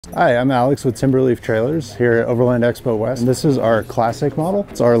Hi, I'm Alex with Timberleaf Trailers here at Overland Expo West. And this is our classic model.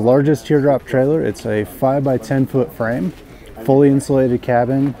 It's our largest teardrop trailer. It's a 5 by 10 foot frame, fully insulated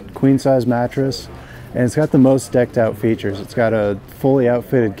cabin, queen size mattress, and it's got the most decked out features. It's got a fully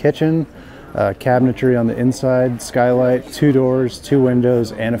outfitted kitchen, cabinetry on the inside, skylight, 2 doors, 2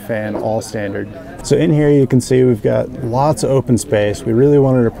 windows, and a fan, all standard. So in here you can see we've got lots of open space. We really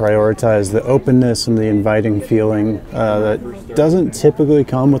wanted to prioritize the openness and the inviting feeling that doesn't typically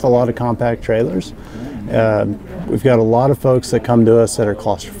come with a lot of compact trailers. We've got a lot of folks that come to us that are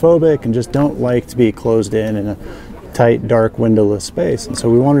claustrophobic and just don't like to be closed in a tight, dark, windowless space. And so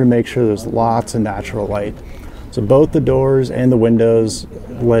we wanted to make sure there's lots of natural light. So both the doors and the windows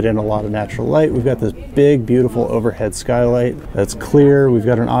let in a lot of natural light. We've got this big, beautiful overhead skylight that's clear. We've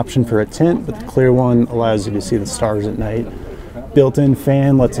got an option for a tint, but the clear one allows you to see the stars at night. Built-in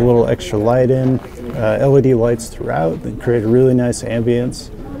fan lets a little extra light in. LED lights throughout that create a really nice ambience.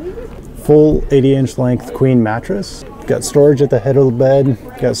 Full 80-inch length queen mattress. Got storage at the head of the bed,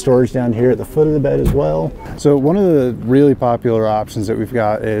 got storage down here at the foot of the bed as well. So one of the really popular options that we've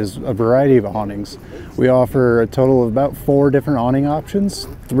got is a variety of awnings. We offer a total of about 4 different awning options,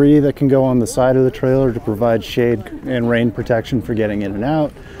 3 that can go on the side of the trailer to provide shade and rain protection for getting in and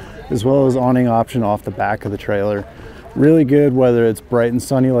out, as well as awning option off the back of the trailer. Really good whether it's bright and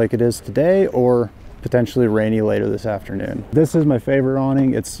sunny like it is today or potentially rainy later this afternoon. This is my favorite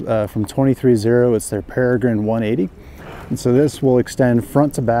awning. It's from 23-0. It's their Peregrine 180. And so this will extend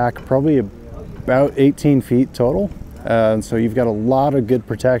front to back, probably about 18 feet total. And so you've got a lot of good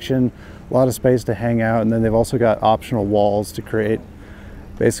protection, a lot of space to hang out, and then they've also got optional walls to create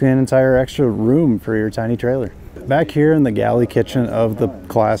basically an entire extra room for your tiny trailer. Back here in the galley kitchen of the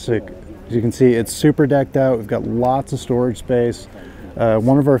Classic, as you can see, it's super decked out. We've got lots of storage space.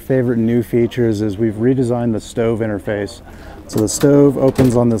 One of our favorite new features is we've redesigned the stove interface. So the stove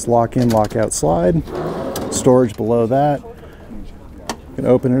opens on this lock-in, lock-out slide. Storage below that. You can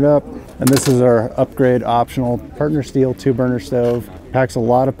open it up, and this is our upgrade optional partner steel 2-burner stove. Packs a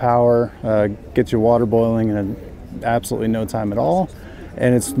lot of power, gets your water boiling in absolutely no time at all,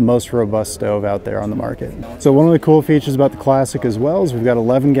 and it's the most robust stove out there on the market. So one of the cool features about the Classic as well is we've got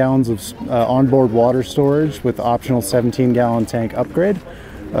 11 gallons of onboard water storage with optional 17-gallon tank upgrade,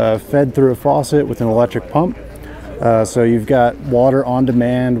 fed through a faucet with an electric pump. So you've got water on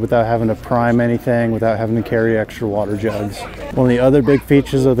demand without having to prime anything, without having to carry extra water jugs. One of the other big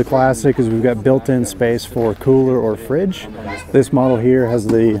features of the Classic is we've got built-in space for cooler or fridge. This model here has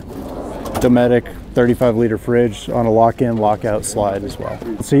the Dometic 35-liter fridge on a lock-in, lock-out slide as well.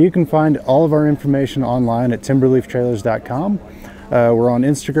 So you can find all of our information online at timberleaftrailers.com. We're on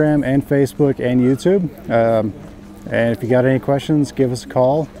Instagram and Facebook and YouTube. And if you got any questions, give us a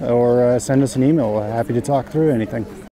call or send us an email. We're happy to talk through anything.